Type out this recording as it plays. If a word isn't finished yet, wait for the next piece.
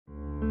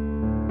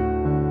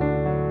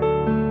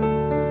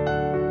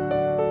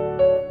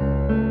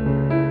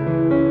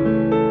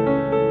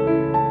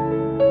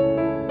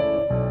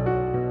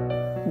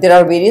There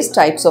are various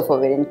types of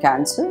ovarian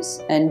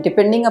cancers, and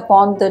depending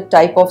upon the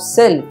type of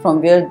cell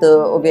from where the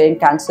ovarian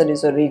cancer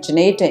is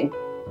originating,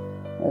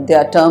 they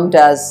are termed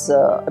as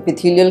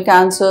epithelial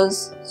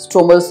cancers,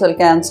 stromal cell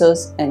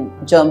cancers, and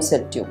germ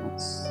cell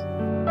tumors.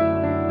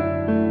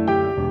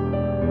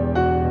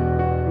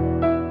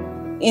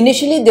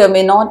 Initially, there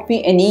may not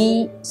be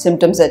any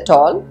symptoms at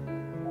all,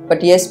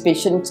 but yes,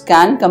 patients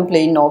can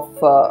complain of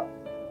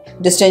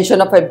distension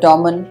of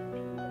abdomen,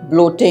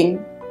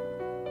 bloating,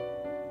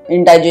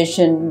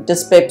 indigestion,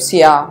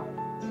 dyspepsia.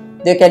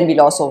 There can be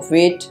loss of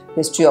weight,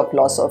 history of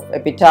loss of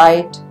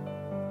appetite,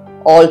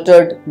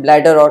 altered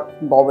bladder or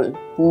bowel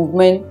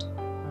movement.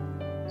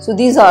 So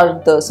these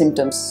are the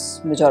symptoms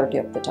majority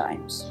of the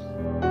times.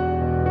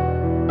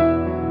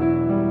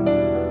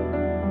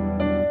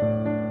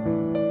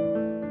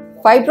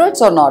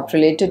 Fibroids are not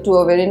related to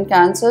ovarian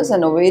cancers,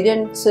 and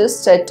ovarian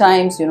cysts at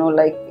times,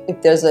 like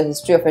if there's a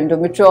history of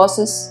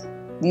endometriosis,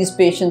 these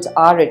patients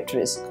are at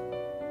risk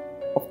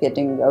of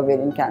getting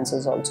ovarian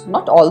cancers also.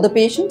 Not all the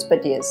patients,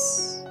 but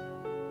yes,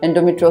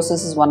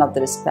 endometriosis is one of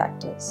the risk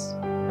factors.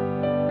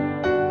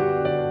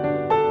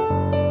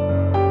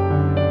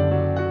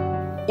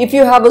 If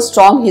you have a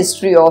strong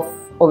history of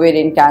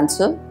ovarian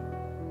cancer,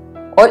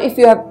 or if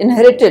you have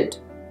inherited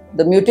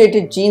the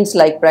mutated genes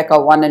like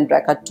BRCA1 and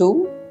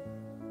BRCA2,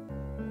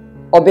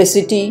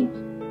 obesity,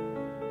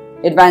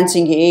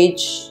 advancing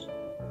age,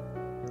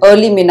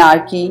 early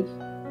menarche,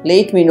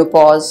 late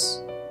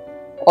menopause,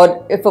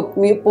 or if a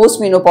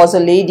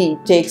postmenopausal lady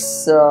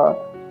takes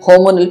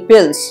hormonal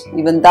pills,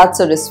 even that's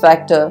a risk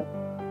factor.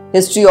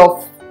 History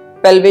of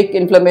pelvic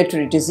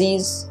inflammatory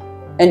disease,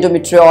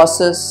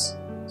 endometriosis.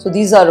 So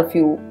these are a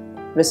few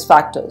risk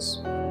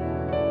factors.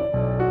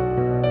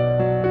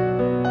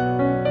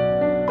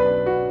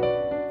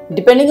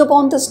 Depending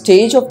upon the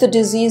stage of the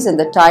disease and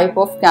the type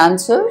of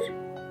cancer,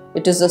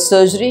 it is a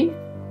surgery,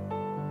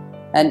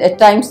 and at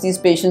times these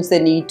patients, they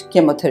need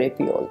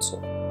chemotherapy also.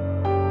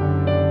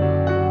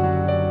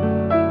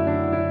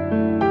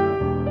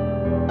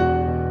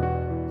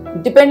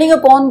 Depending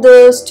upon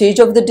the stage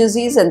of the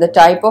disease and the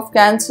type of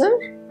cancer,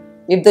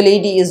 if the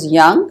lady is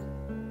young,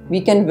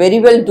 we can very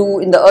well do,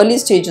 in the early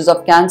stages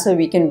of cancer,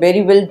 we can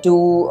very well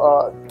do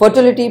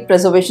fertility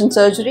preservation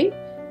surgery,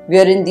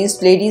 wherein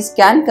these ladies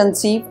can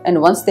conceive,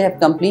 and once they have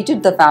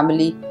completed the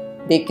family,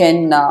 they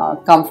can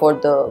come for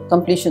the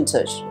completion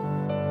surgery.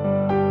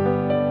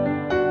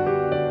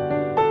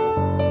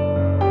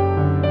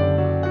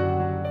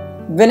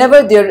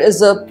 Whenever there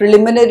is a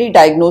preliminary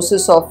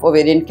diagnosis of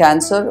ovarian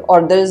cancer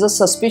or there is a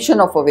suspicion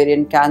of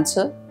ovarian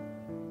cancer,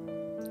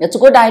 it's a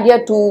good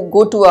idea to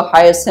go to a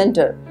higher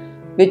center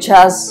which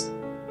has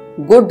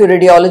good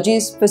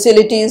radiology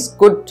facilities,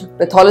 good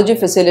pathology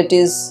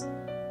facilities,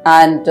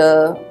 and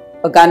a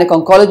gynae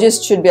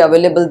oncologist should be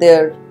available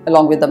there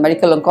along with the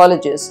medical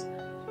oncologist.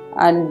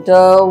 And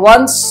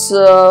once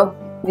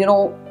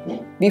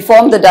we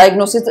form the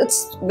diagnosis,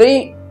 it's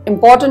very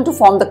important to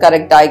form the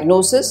correct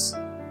diagnosis.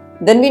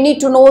 Then we need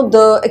to know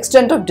the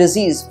extent of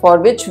disease, for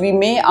which we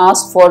may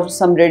ask for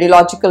some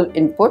radiological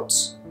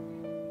inputs.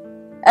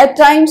 At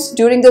times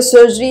during the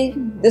surgery,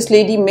 this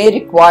lady may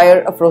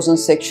require a frozen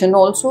section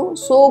also.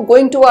 So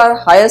going to our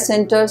higher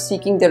center,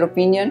 seeking their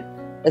opinion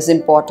is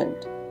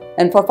important.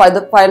 And for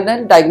the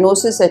final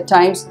diagnosis, at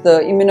times the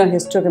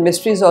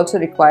immunohistochemistry is also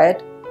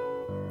required.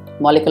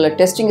 Molecular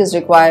testing is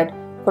required.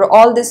 For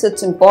all this,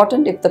 it's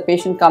important if the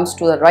patient comes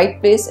to the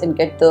right place and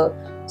get the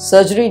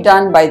surgery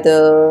done by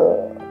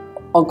the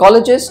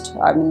oncologist,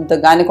 the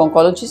gynae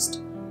oncologist,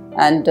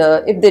 and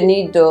if they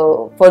need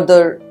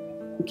further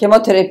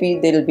chemotherapy,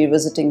 they will be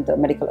visiting the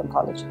medical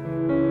oncology.